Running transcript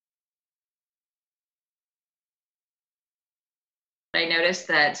noticed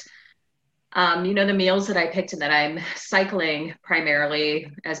that, the meals that I picked and that I'm cycling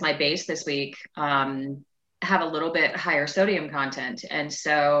primarily as my base this week, have a little bit higher sodium content. And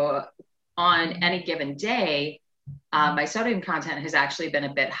so on any given day, my sodium content has actually been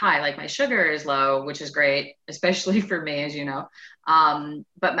a bit high. Like my sugar is low, which is great, especially for me, as you know.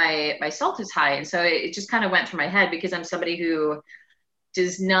 But my salt is high, and so it just kind of went through my head because I'm somebody who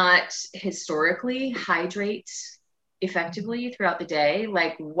does not historically hydrate effectively throughout the day.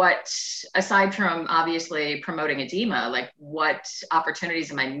 Like, what, aside from obviously promoting edema, like what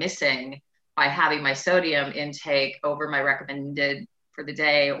opportunities am I missing by having my sodium intake over my recommended for the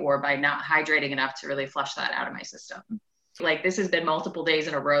day, or by not hydrating enough to really flush that out of my system? Like, this has been multiple days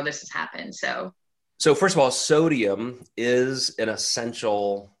in a row this has happened. So first of all, sodium is an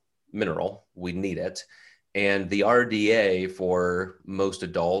essential mineral. We need it. And the RDA for most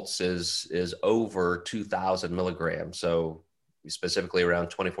adults is over 2,000 milligrams. So specifically around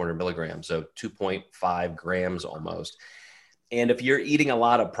 2,400 milligrams. So 2.5 grams almost. And if you're eating a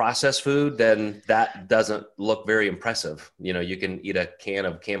lot of processed food, then that doesn't look very impressive. You can eat a can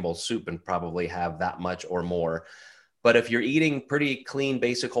of Campbell's soup and probably have that much or more. But if you're eating pretty clean,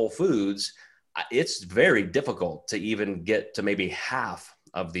 basic whole foods, it's very difficult to even get to maybe half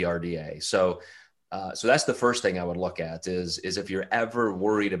of the RDA. So that's the first thing I would look at is if you're ever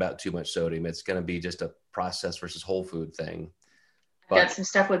worried about too much sodium, it's going to be just a processed versus whole food thing. But got some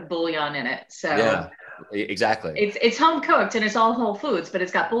stuff with bouillon in it. So yeah, exactly. It's home cooked and it's all whole foods, but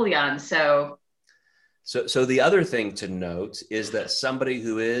it's got bouillon. So the other thing to note is that somebody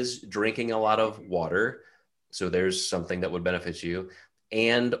who is drinking a lot of water, so there's something that would benefit you,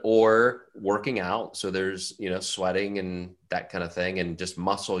 and or working out. So there's, sweating and that kind of thing, and just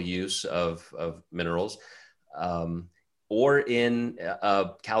muscle use of minerals, or in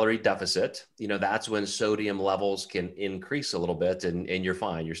a calorie deficit, that's when sodium levels can increase a little bit and you're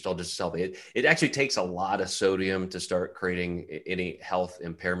fine. You're still just healthy. It actually takes a lot of sodium to start creating any health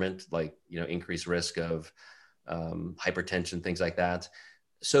impairment, like, increased risk of hypertension, things like that.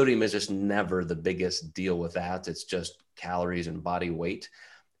 Sodium is just never the biggest deal with that. It's just calories and body weight.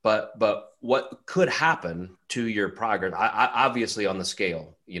 But what could happen to your progress, obviously on the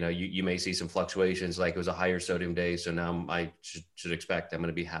scale, you may see some fluctuations, like it was a higher sodium day. So now I should expect I'm going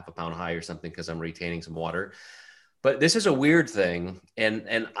to be half a pound high or something because I'm retaining some water. But this is a weird thing.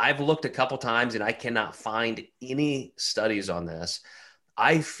 And I've looked a couple times and I cannot find any studies on this.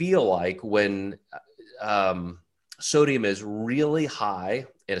 I feel like when sodium is really high,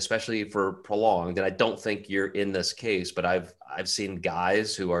 and especially for prolonged, and I don't think you're in this case, but I've seen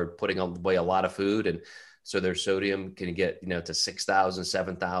guys who are putting away a lot of food, and so their sodium can get, to 6,000,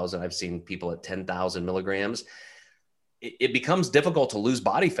 7,000. I've seen people at 10,000 milligrams. It becomes difficult to lose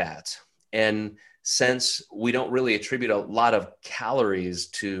body fat. And since we don't really attribute a lot of calories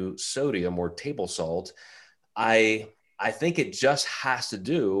to sodium or table salt, I think it just has to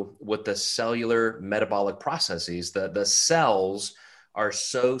do with the cellular metabolic processes. The cells are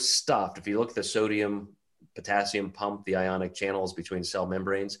so stuffed. If you look at the sodium potassium pump, the ionic channels between cell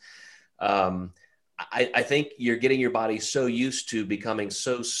membranes, I think you're getting your body so used to becoming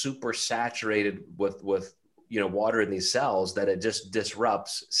so super saturated with water in these cells that it just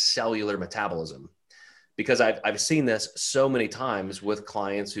disrupts cellular metabolism. Because I've seen this so many times with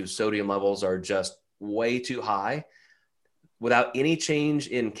clients whose sodium levels are just way too high. Without any change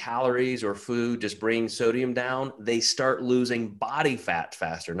in calories or food, just bringing sodium down, they start losing body fat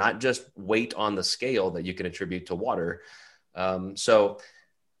faster, not just weight on the scale that you can attribute to water. So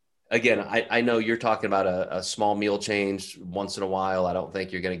again, I know you're talking about a small meal change once in a while. I don't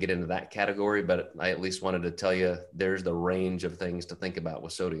think you're going to get into that category, but I at least wanted to tell you there's the range of things to think about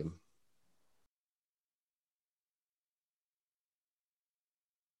with sodium.